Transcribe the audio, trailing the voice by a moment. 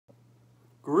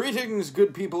Greetings,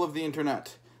 good people of the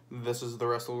internet. This is the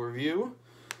Wrestle Review,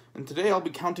 and today I'll be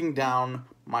counting down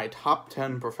my top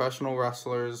 10 professional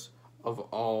wrestlers of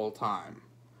all time.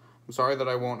 I'm sorry that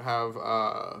I won't have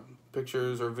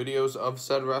pictures or videos of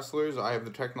said wrestlers. I have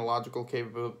the technological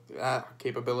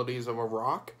capabilities of a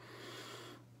rock.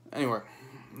 Anyway,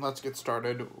 let's get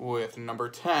started with number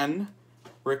 10,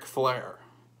 Ric Flair.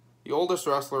 The oldest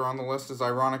wrestler on the list is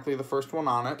ironically the first one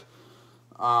on it.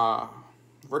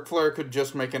 Ric Flair could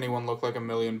just make anyone look like $1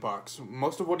 million.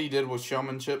 Most of what he did was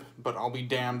showmanship, but I'll be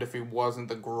damned if he wasn't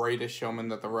the greatest showman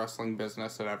that the wrestling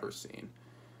business had ever seen.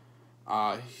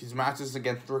 His matches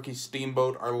against Ricky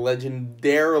Steamboat are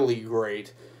legendarily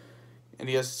great, and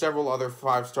he has several other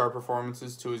 5-star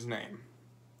performances to his name.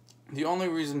 The only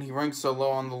reason he ranks so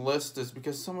low on the list is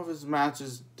because some of his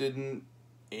matches didn't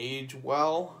age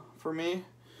well for me.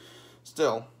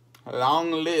 Still,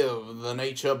 long live the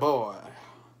Nature Boy.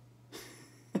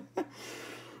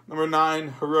 Number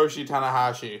 9, Hiroshi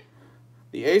Tanahashi.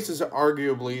 The Ace is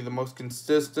arguably the most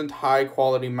consistent,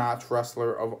 high-quality match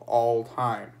wrestler of all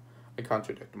time. I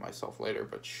contradict myself later,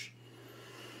 but shh.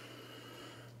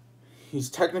 He's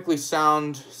technically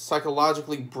sound,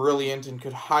 psychologically brilliant, and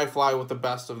could high-fly with the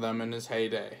best of them in his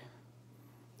heyday.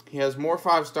 He has more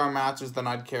 5-star matches than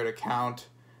I'd care to count,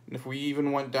 and if we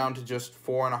even went down to just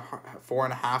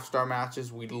 4.5-star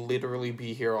matches, we'd literally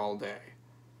be here all day.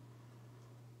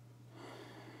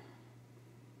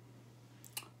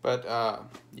 But,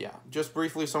 yeah, just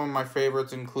briefly, some of my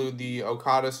favorites include the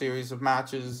Okada series of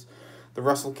matches, the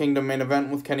Wrestle Kingdom main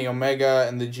event with Kenny Omega,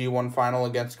 and the G1 final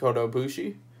against Kota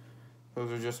Ibushi.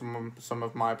 Those are just some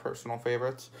of my personal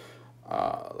favorites.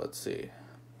 Let's see.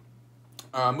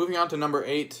 Moving on to number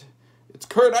 8, it's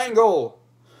Kurt Angle.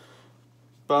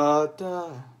 Kurt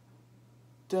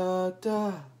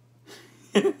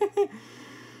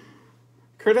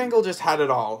Angle just had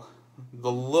it all.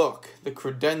 The look, the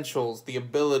credentials, the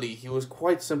ability. He was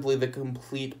quite simply the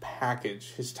complete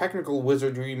package. His technical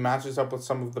wizardry matches up with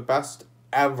some of the best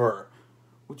ever,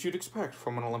 which you'd expect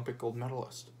from an Olympic gold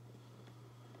medalist.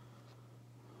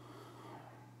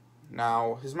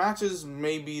 Now, his matches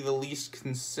may be the least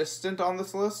consistent on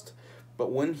this list,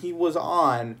 but when he was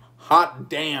on, hot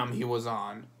damn he was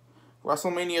on.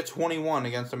 WrestleMania 21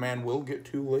 against a man we'll get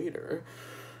to later.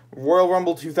 Royal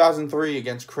Rumble 2003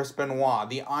 against Chris Benoit,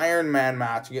 the Iron Man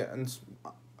match against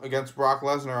Brock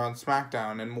Lesnar on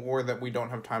SmackDown, and more that we don't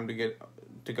have time to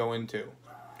go into.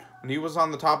 When he was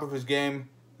on the top of his game,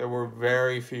 there were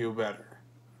very few better.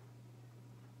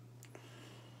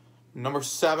 Number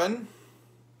 7,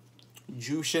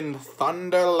 Jushin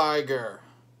Thunder Liger.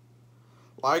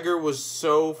 Liger was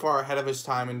so far ahead of his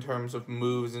time in terms of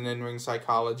moves and in-ring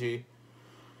psychology.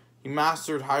 He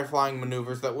mastered high-flying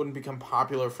maneuvers that wouldn't become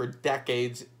popular for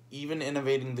decades, even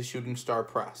innovating the shooting star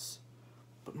press.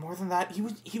 But more than that,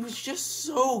 he was just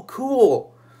so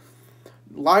cool.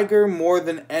 Liger, more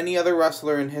than any other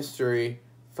wrestler in history,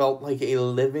 felt like a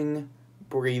living,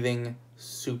 breathing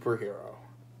superhero.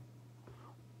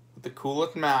 With the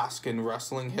coolest mask in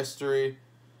wrestling history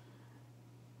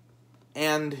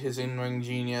and his in-ring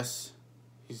genius,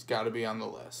 he's got to be on the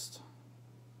list.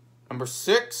 Number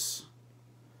 6,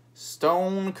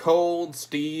 Stone Cold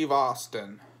Steve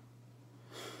Austin.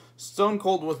 Stone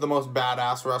Cold was the most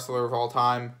badass wrestler of all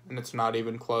time, and it's not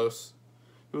even close.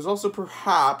 He was also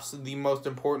perhaps the most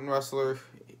important wrestler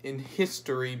in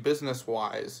history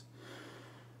business-wise,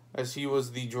 as he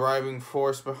was the driving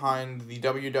force behind the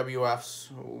WWF's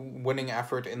winning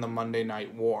effort in the Monday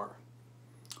Night War.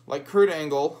 Like Kurt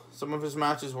Angle, some of his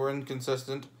matches were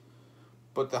inconsistent,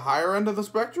 but the higher end of the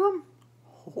spectrum?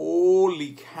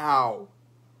 Holy cow.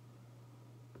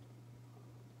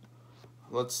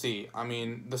 Let's see.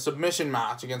 The submission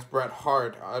match against Bret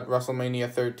Hart at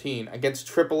WrestleMania 13, against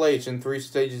Triple H in 3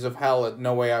 Stages of Hell at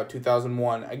No Way Out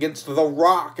 2001, against The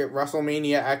Rock at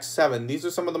WrestleMania X7. These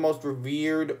are some of the most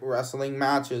revered wrestling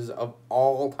matches of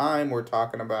all time we're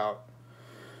talking about.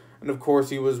 And of course,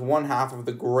 he was one half of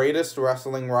the greatest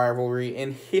wrestling rivalry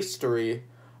in history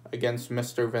against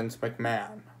Mr. Vince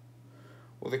McMahon.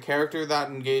 With a character that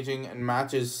engaging and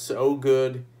matches so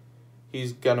good,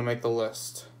 he's gonna make the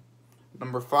list.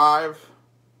 Number 5,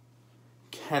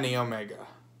 Kenny Omega.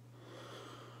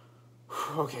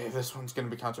 Okay, this one's going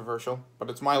to be controversial, but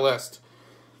it's my list.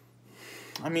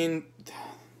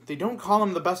 They don't call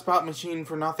him the best bout machine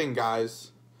for nothing,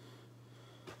 guys.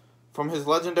 From his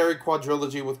legendary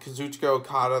quadrilogy with Kazuchika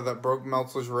Okada that broke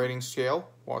Meltzer's rating scale,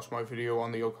 watch my video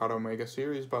on the Okada Omega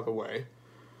series, by the way,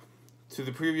 to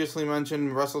the previously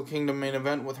mentioned Wrestle Kingdom main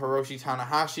event with Hiroshi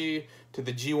Tanahashi, to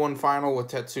the G1 final with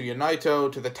Tetsuya Naito,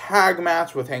 to the tag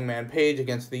match with Hangman Page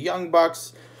against the Young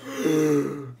Bucks,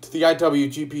 to the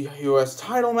IWGP US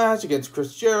title match against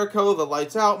Chris Jericho, the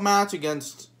Lights Out match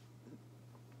against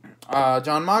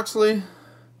Jon Moxley,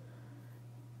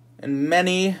 and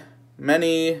many,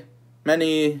 many,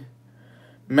 many,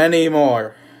 many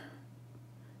more.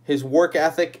 His work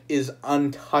ethic is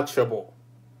untouchable.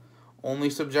 Only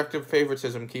subjective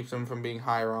favoritism keeps him from being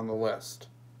higher on the list.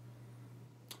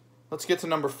 Let's get to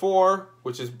number 4,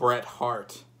 which is Bret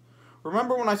Hart.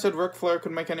 Remember when I said Ric Flair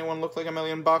could make anyone look like $1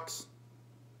 million?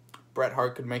 Bret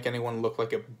Hart could make anyone look like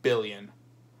 $1 billion.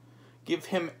 Give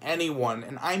him anyone,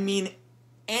 and I mean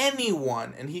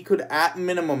anyone, and he could at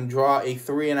minimum draw a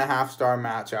 3.5-star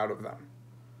match out of them.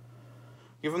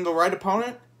 Give him the right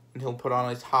opponent, and he'll put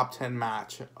on a top 10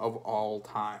 match of all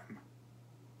time.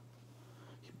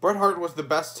 Bret Hart was the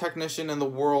best technician in the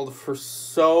world for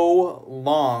so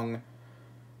long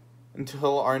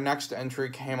until our next entry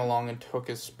came along and took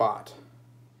his spot.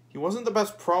 He wasn't the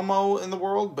best promo in the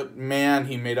world, but man,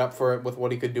 he made up for it with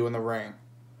what he could do in the ring.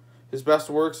 His best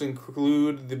works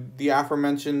include the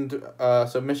aforementioned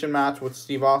submission match with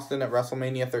Steve Austin at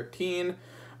WrestleMania 13,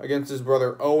 against his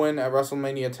brother Owen at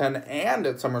WrestleMania 10 and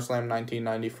at SummerSlam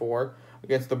 1994,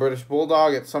 against the British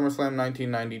Bulldog at SummerSlam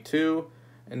 1992,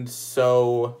 and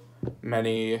so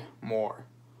many more.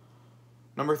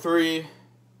 Number 3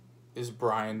 is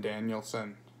Bryan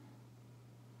Danielson.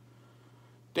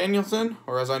 Danielson,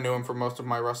 or as I knew him for most of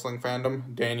my wrestling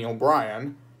fandom, Daniel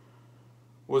Bryan,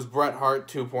 was Bret Hart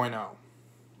 2.0.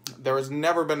 There has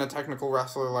never been a technical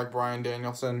wrestler like Bryan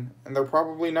Danielson, and there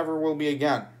probably never will be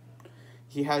again.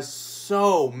 He has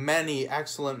so many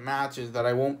excellent matches that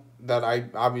I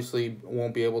obviously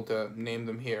won't be able to name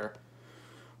them here.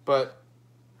 But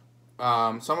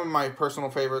some of my personal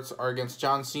favorites are against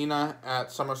John Cena at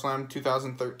SummerSlam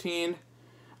 2013,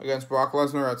 against Brock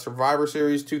Lesnar at Survivor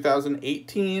Series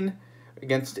 2018,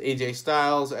 against AJ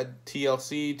Styles at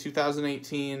TLC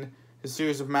 2018, his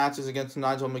series of matches against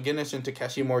Nigel McGuinness and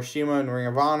Takeshi Morishima in Ring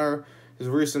of Honor, his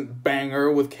recent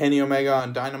banger with Kenny Omega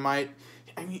on Dynamite.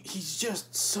 I mean, he's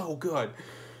just so good.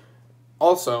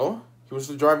 Also, he was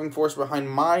the driving force behind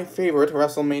my favorite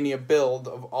WrestleMania build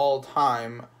of all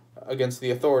time against The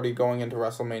Authority going into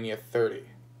WrestleMania 30.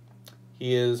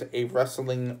 He is a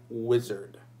wrestling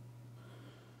wizard.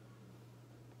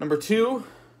 Number 2,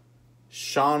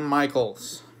 Shawn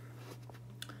Michaels.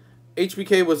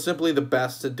 HBK was simply the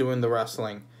best at doing the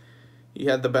wrestling. He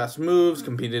had the best moves,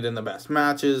 competed in the best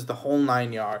matches, the whole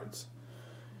 9 yards.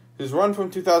 His run from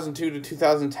 2002 to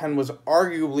 2010 was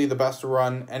arguably the best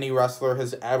run any wrestler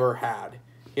has ever had.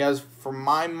 He has, for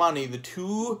my money, the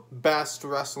 2 best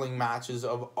wrestling matches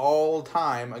of all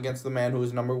time against the man who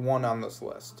is number 1 on this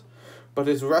list. But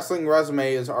his wrestling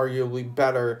resume is arguably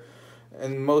better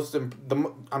and the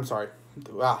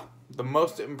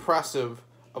most impressive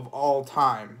of all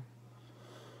time.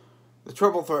 The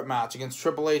triple threat match against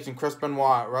Triple H and Chris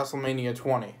Benoit at WrestleMania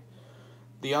 20.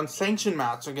 The unsanctioned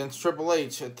match against Triple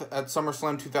H at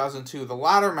SummerSlam 2002. The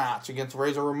ladder match against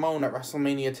Razor Ramon at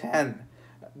WrestleMania 10.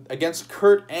 Against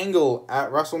Kurt Angle at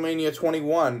WrestleMania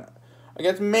 21.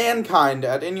 Against Mankind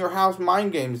at In Your House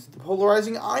Mind Games. The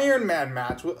polarizing Iron Man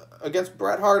match against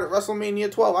Bret Hart at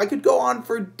WrestleMania 12. I could go on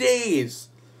for days.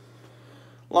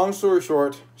 Long story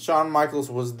short, Shawn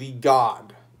Michaels was the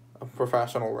god of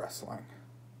professional wrestling.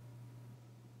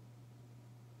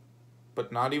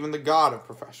 But not even the god of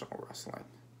professional wrestling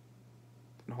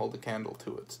can hold a candle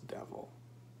to its devil.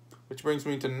 Which brings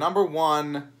me to number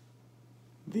 1,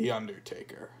 The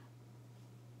Undertaker.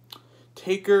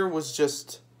 Taker was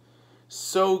just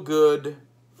so good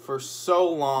for so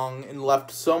long and left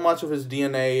so much of his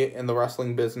DNA in the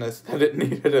wrestling business that it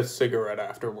needed a cigarette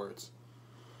afterwards.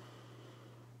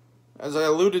 As I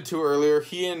alluded to earlier,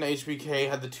 he and HBK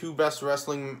had the 2 best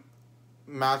wrestling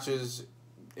matches,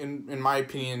 in my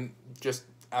opinion, just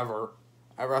ever,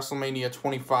 at WrestleMania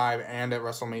 25 and at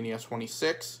WrestleMania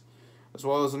 26, as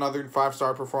well as another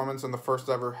 5-star performance in the first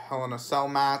ever Hell in a Cell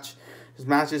match. His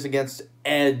matches against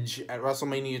Edge at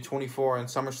WrestleMania 24 and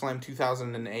SummerSlam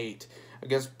 2008,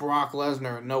 against Brock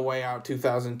Lesnar at No Way Out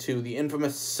 2002, the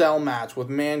infamous Cell match with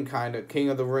Mankind at King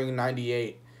of the Ring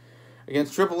 98,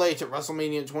 against Triple H at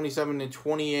WrestleMania 27 and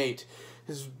 28.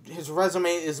 His resume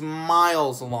is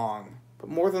miles long. But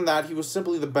more than that, he was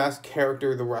simply the best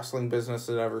character the wrestling business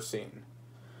had ever seen.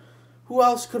 Who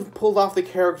else could have pulled off the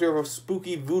character of a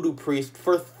spooky voodoo priest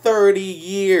for 30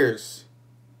 years?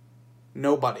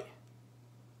 Nobody.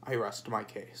 I rest my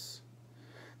case.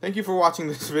 Thank you for watching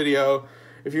this video.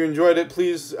 If you enjoyed it,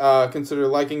 please consider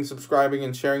liking, subscribing,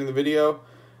 and sharing the video.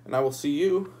 And I will see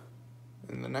you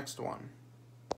in the next one.